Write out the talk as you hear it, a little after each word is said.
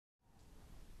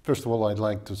First of all, I'd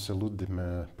like to salute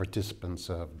the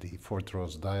participants of the Fourth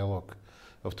Rose Dialogue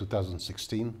of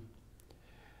 2016.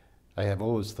 I have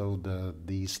always thought that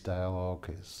this dialogue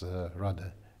is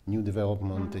rather new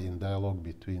development in dialogue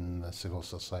between civil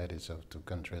societies of two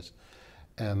countries,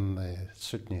 and it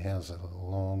certainly has a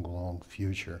long, long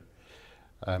future.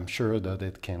 I'm sure that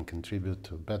it can contribute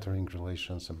to bettering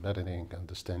relations and bettering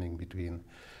understanding between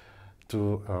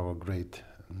two our great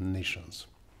nations.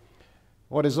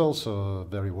 What is also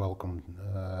very welcome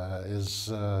is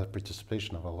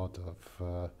participation of a lot of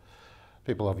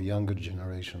people of younger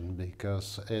generation,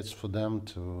 because it's for them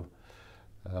to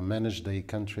manage their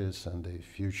countries and the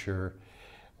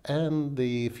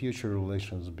future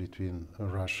relations between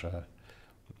Russia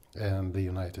and the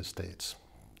United States.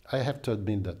 I have to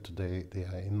admit that today they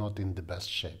are not in the best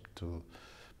shape, to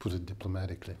put it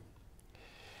diplomatically.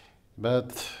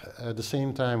 But at the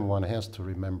same time, one has to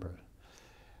remember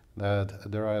that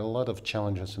there are a lot of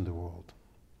challenges in the world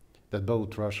that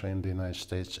both Russia and the United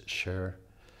States share,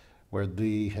 where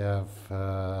they have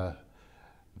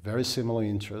very similar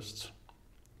interests.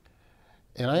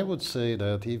 And I would say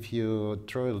that if you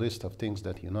throw a list of things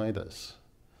that unite us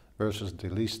versus the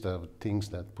list of things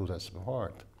that put us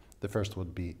apart, the first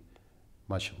would be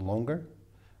much longer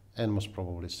and most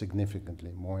probably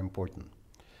significantly more important.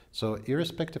 So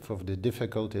irrespective of the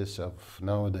difficulties of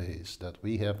nowadays that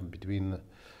we have between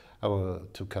our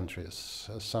two countries,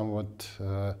 somewhat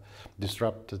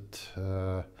disrupted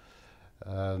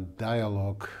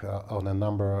dialogue on a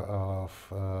number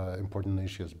of important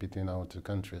issues between our two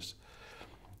countries,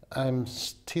 I'm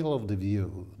still of the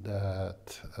view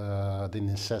that the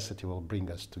necessity will bring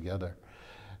us together.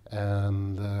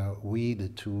 And we, the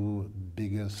two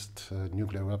biggest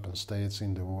nuclear weapon states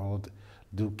in the world,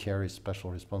 do carry special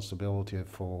responsibility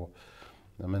for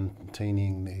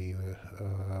maintaining the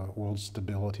world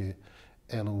stability,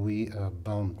 and we are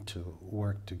bound to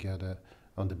work together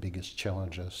on the biggest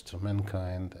challenges to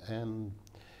mankind and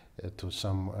to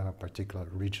some particular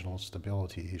regional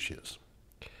stability issues.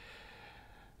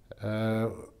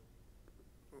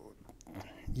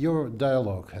 Your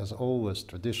dialogue has always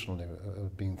traditionally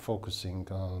been focusing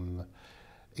on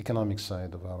economic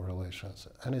side of our relations,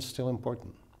 and it's still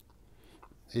important.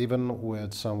 Even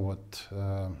with somewhat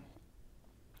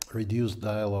reduced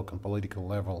dialogue on political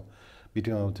level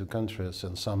between our two countries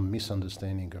and some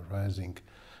misunderstanding arising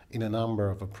in a number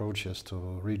of approaches to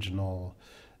regional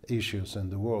issues in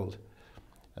the world,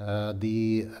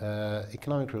 the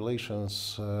economic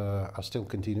relations are still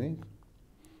continuing.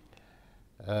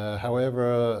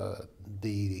 However,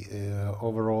 the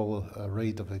overall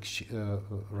rate of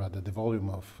the volume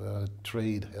of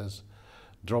trade has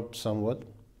dropped somewhat.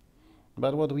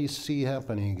 But what we see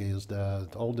happening is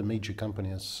that all the major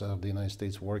companies of the United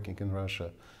States working in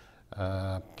Russia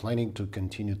planning to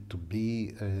continue to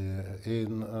be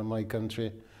in my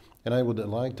country, and I would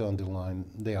like to underline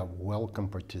they are welcome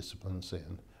participants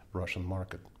in Russian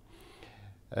market.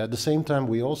 At the same time,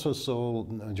 we also saw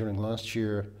during last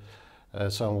year a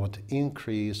somewhat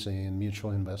increase in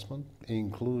mutual investment,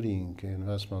 including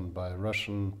investment by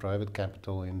Russian private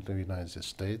capital in the United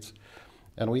States.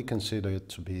 And we consider it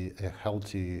to be a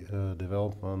healthy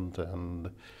development,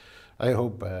 and I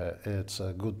hope it's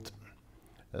a good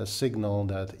signal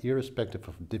that irrespective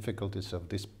of difficulties of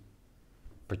this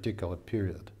particular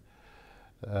period,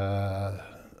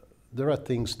 there are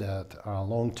things that are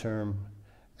long-term,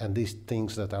 and these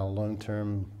things that are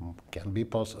long-term can be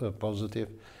positive,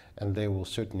 and they will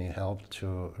certainly help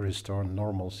to restore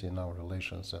normalcy in our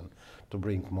relations and to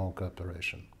bring more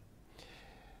cooperation.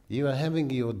 You are having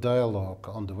your dialogue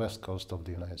on the west coast of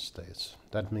the United States.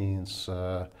 That means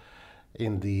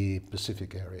in the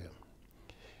Pacific area.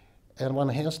 And one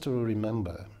has to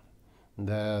remember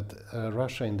that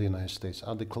Russia and the United States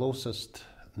are the closest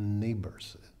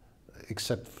neighbors,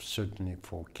 except certainly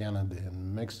for Canada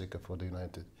and Mexico for the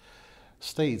United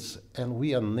States, and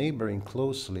we are neighboring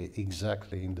closely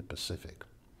exactly in the Pacific.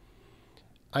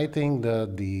 I think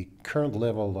that the current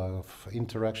level of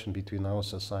interaction between our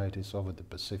societies over the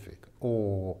Pacific,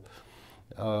 or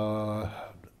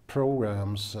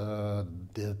programs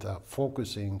that are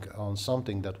focusing on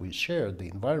something that we share, the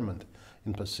environment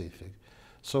in Pacific,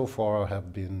 so far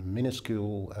have been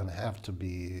minuscule and have to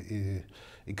be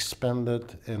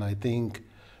expanded. And I think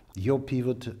your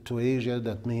pivot to Asia,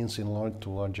 that means to a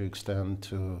larger extent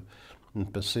to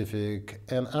Pacific,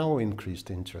 and our increased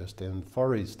interest in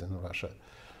Far East and Russia,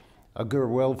 augur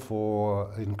well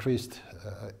for increased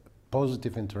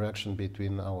positive interaction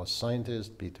between our scientists,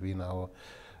 between our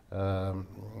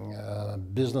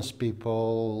business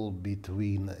people,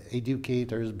 between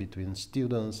educators, between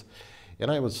students, And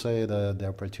I would say that the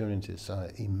opportunities are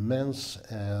immense,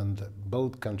 and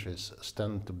both countries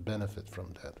stand to benefit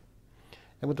from that.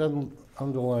 I would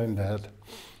underline that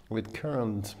with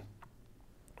current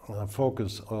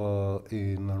focus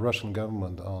in the Russian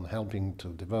government on helping to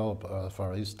develop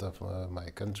Far East of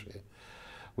my country,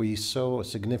 we saw a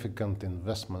significant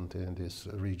investment in this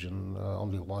region.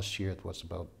 Only last year it was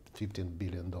about $15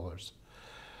 billion.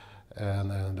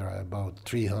 And there are about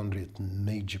 300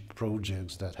 major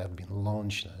projects that have been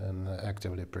launched and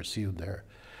actively pursued there.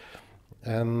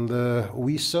 And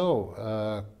we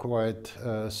saw quite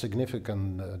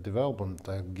significant development.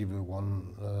 I'll give you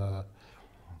one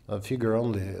figure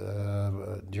only.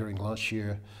 During last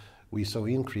year, we saw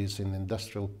increase in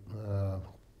industrial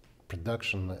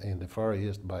production in the Far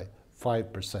East by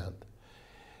 5%.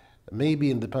 Maybe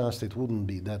in the past it wouldn't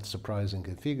be that surprising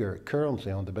a figure.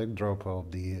 Currently, on the backdrop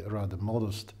of the rather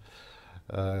modest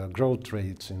growth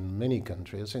rates in many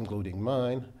countries, including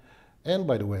mine, and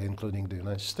by the way, including the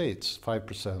United States,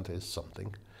 5% is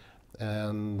something.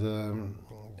 And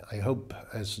I hope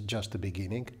it's just the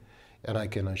beginning. And I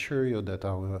can assure you that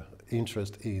our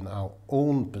interest in our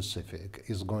own Pacific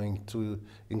is going to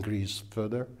increase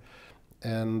further.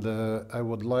 And I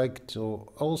would like to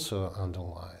also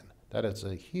underline that it's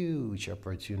a huge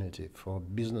opportunity for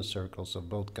business circles of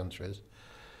both countries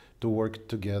to work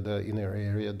together in an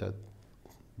area that,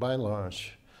 by and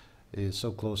large, is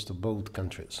so close to both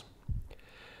countries.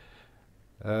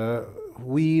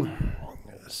 We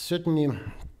certainly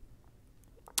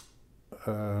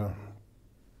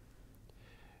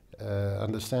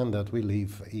understand that we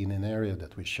live in an area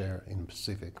that we share in the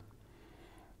Pacific.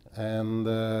 And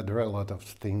there are a lot of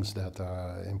things that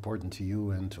are important to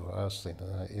you and to us in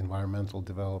environmental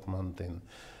development, in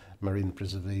marine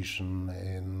preservation,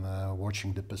 in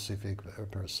watching the Pacific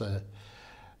per se.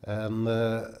 And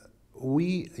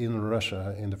we in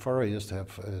Russia, in the Far East,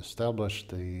 have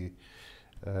established a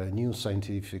new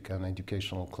scientific and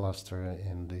educational cluster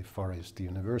in the Far East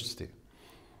University,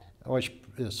 which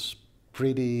is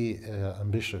pretty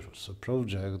ambitious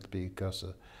project because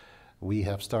we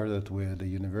have started with a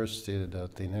university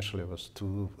that initially was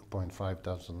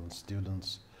 2,500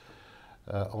 students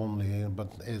only,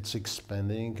 but it's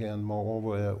expanding, and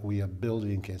moreover, we are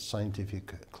building a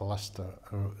scientific cluster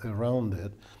around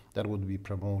it that would be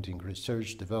promoting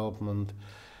research, development,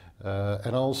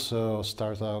 and also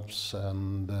startups,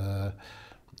 and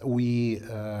we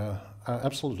are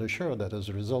absolutely sure that as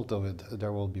a result of it,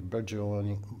 there will be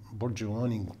burgeoning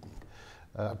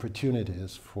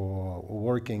opportunities for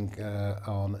working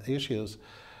on issues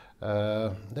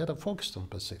that are focused on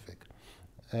Pacific.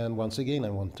 And once again, I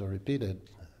want to repeat it,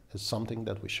 it's something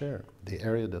that we share, the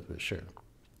area that we share.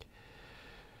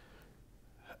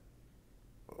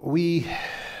 We,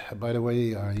 by the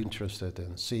way, are interested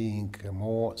in seeing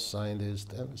more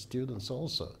scientists and students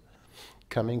also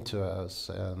coming to us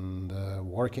and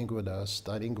working with us,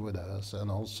 studying with us,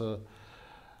 and also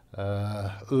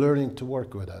learning to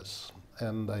work with us.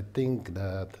 And I think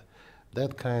that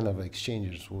that kind of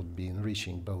exchanges would be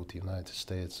enriching both the United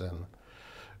States and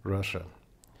Russia.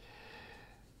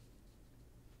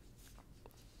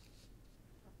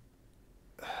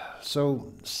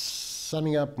 So,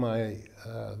 summing up my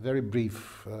very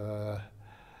brief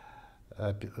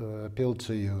appeal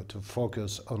to you to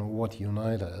focus on what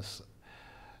unites us,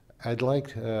 I'd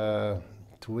like to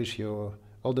wish you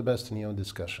all the best in your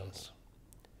discussions.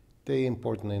 They're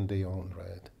important in their own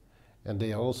right. And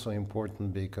they are also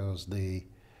important because they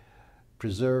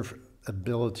preserve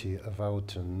ability of our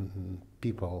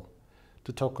people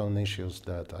to talk on issues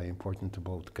that are important to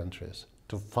both countries,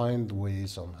 to find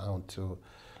ways on how to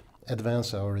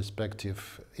advance our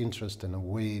respective interests in a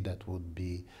way that would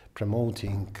be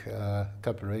promoting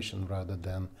cooperation rather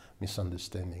than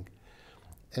misunderstanding.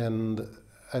 And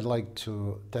I'd like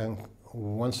to thank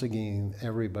once again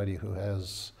everybody who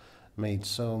has made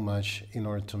so much in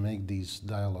order to make this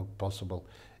dialogue possible,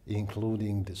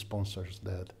 including the sponsors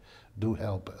that do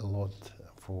help a lot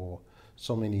for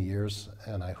so many years,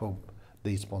 and I hope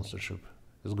the sponsorship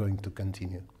is going to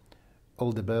continue.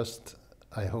 All the best.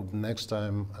 I hope next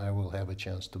time I will have a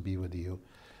chance to be with you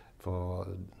for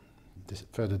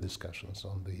further discussions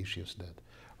on the issues that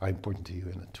are important to you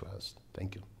and to us.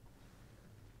 Thank you.